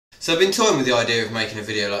So I've been toying with the idea of making a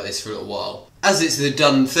video like this for a little while. As it's the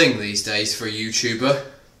done thing these days for a YouTuber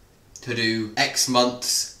to do X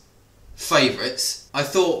months favourites, I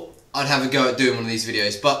thought I'd have a go at doing one of these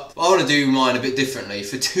videos, but I want to do mine a bit differently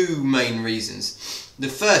for two main reasons. The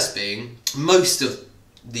first being, most of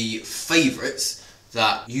the favourites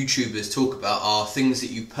that YouTubers talk about are things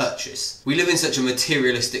that you purchase. We live in such a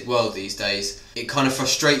materialistic world these days. It kind of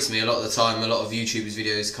frustrates me a lot of the time. A lot of YouTubers'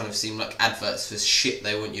 videos kind of seem like adverts for shit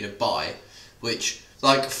they want you to buy, which,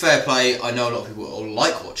 like, fair play, I know a lot of people will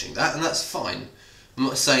like watching that, and that's fine. I'm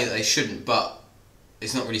not saying that they shouldn't, but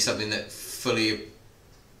it's not really something that fully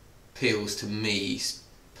appeals to me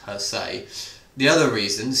per se. The other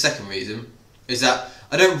reason, the second reason, is that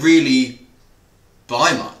I don't really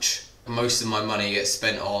buy much. Most of my money gets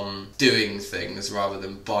spent on doing things rather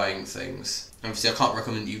than buying things. Obviously I can't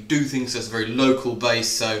recommend that you do things that's very local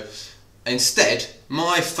based, so instead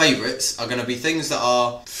my favourites are going to be things that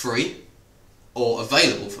are free or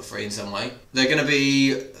available for free in some way. They're going to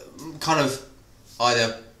be kind of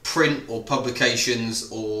either print or publications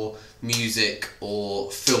or music or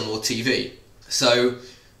film or TV. So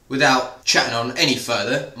without chatting on any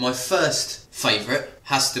further, my first favourite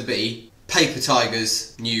has to be Paper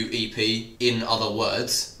Tiger's new EP, In Other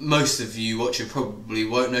Words. Most of you watching probably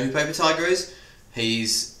won't know who Paper Tiger is.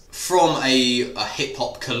 He's from a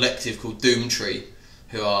hip-hop collective called Doomtree,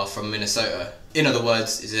 who are from Minnesota. In Other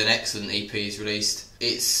Words is an excellent EP he's released.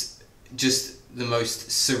 It's just the most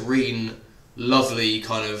serene, lovely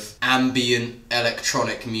kind of ambient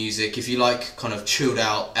electronic music. If you like kind of chilled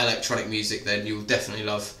out electronic music, then you'll definitely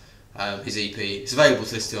love his EP. It's available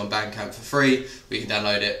to listen to on Bandcamp for free. We can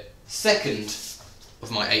download it. Second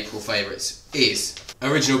of my April favourites is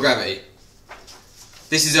Original Gravity.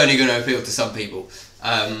 This is only going to appeal to some people,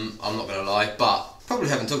 I'm not going to lie, but probably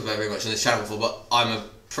haven't talked about it very much on this channel before, but I'm a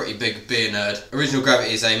pretty big beer nerd. Original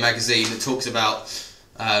Gravity is a magazine that talks about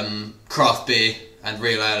craft beer and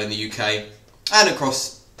real ale in the UK and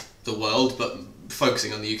across the world, but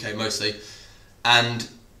focusing on the UK mostly, and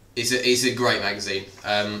it's a great magazine.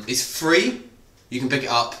 It's free, you can pick it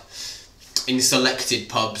up in selected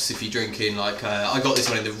pubs if you're drinking, like I got this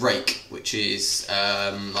one in the Rake, which is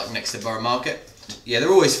like next to Borough Market. Yeah, they're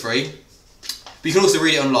always free, but you can also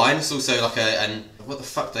read it online. It's also like what the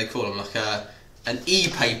fuck do they call them, like an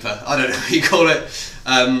e-paper, I don't know what you call it,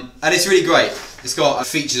 and it's really great. It's got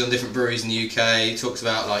features on different breweries in the UK. It talks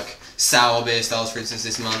about like sour beer styles, for instance,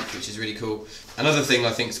 this month, which is really cool. Another thing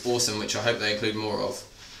I think is awesome, which I hope they include more of,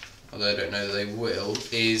 although I don't know that they will,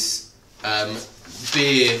 is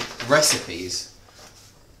beer recipes.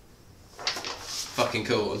 Fucking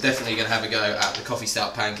cool. I'm definitely going to have a go at the coffee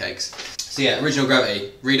stout pancakes. So yeah, Original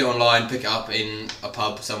Gravity. Read it online, pick it up in a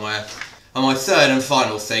pub somewhere. And my third and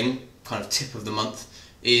final thing, kind of tip of the month,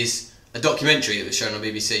 is a documentary that was shown on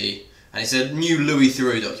BBC. And it's a new Louis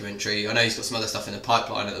Theroux documentary. I know he's got some other stuff in the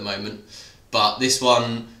pipeline at the moment, but this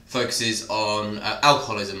one focuses on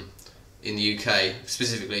alcoholism in the UK,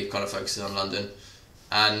 specifically kind of focuses on London.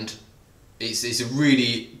 And it's a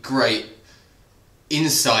really great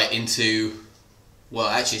insight into, well,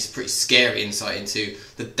 actually it's a pretty scary insight into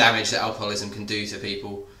the damage that alcoholism can do to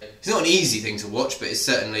people. It's not an easy thing to watch, but it's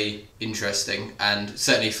certainly interesting, and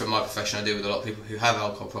certainly from my profession I deal with a lot of people who have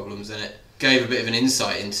alcohol problems, and it gave a bit of an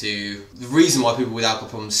insight into the reason why people with alcohol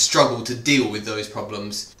problems struggle to deal with those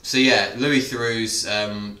problems. So yeah, Louis Theroux's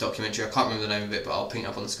documentary, I can't remember the name of it, but I'll ping it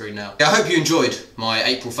up on the screen now. Yeah, I hope you enjoyed my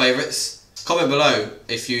April favourites. Comment below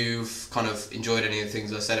if you've kind of enjoyed any of the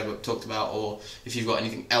things I said about, talked about, or if you've got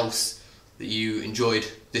anything else that you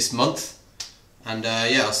enjoyed this month. And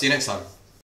yeah, I'll see you next time.